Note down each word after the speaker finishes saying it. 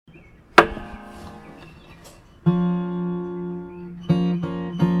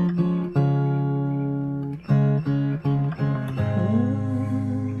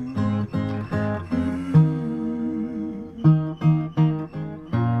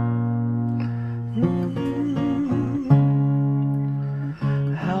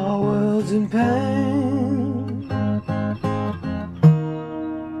one's in pain.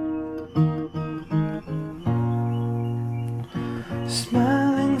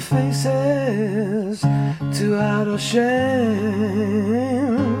 Smiling faces to idle shame.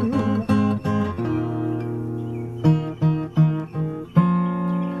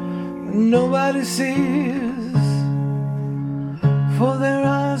 Nobody sees, for their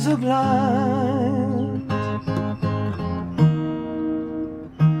eyes are blind.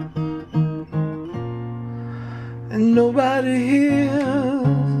 And nobody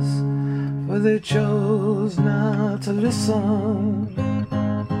hears, for they chose not to listen.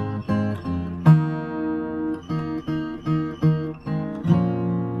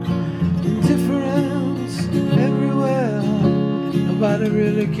 Indifference everywhere, nobody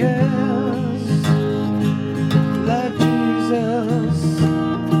really cares. Like Jesus,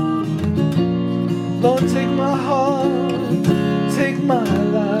 Lord, take my heart, take my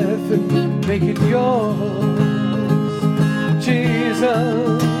life and make it yours.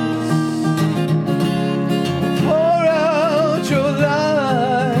 Jesus, pour out your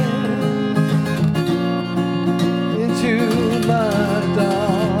life into my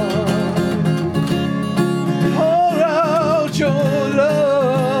dark. Pour out your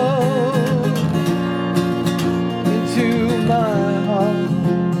love into my heart,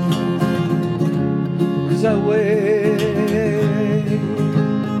 'cause I wait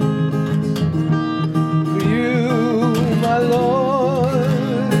for you, my Lord.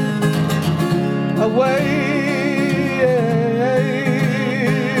 I wait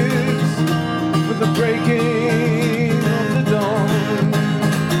for the breaking of the dawn,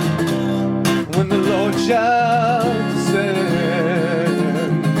 when the Lord shall descend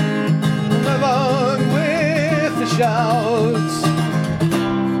heaven with the shouts,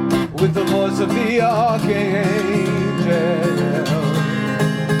 with the voice of the archangel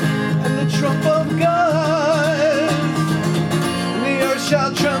and the trump of God. And the earth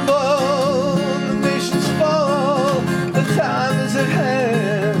shall tremble, the nations fall, the time is at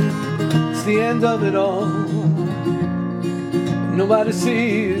hand. It's the end of it all. Nobody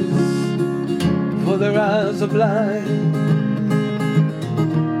sees, for their eyes are blind.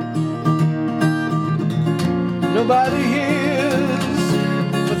 Nobody hears,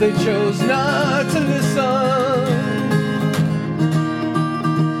 but they chose not to listen.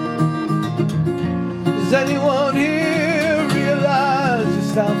 Does anyone here realize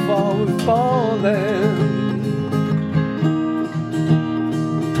just how far we've fallen?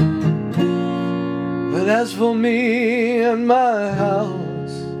 But as for me and my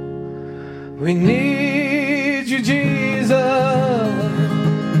house, we need you, Jesus.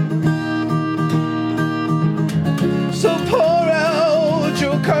 So pour out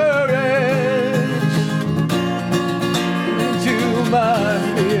your courage into my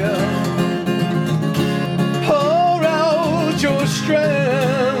fear. Pour out your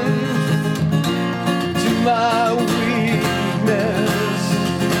strength to my weakness.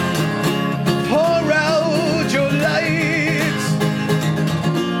 Pour out your light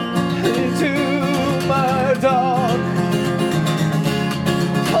into my dark.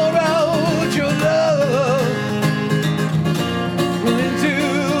 Pour out your love into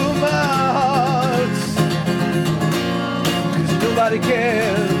my heart, 'cause nobody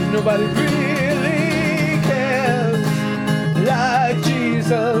cares, nobody really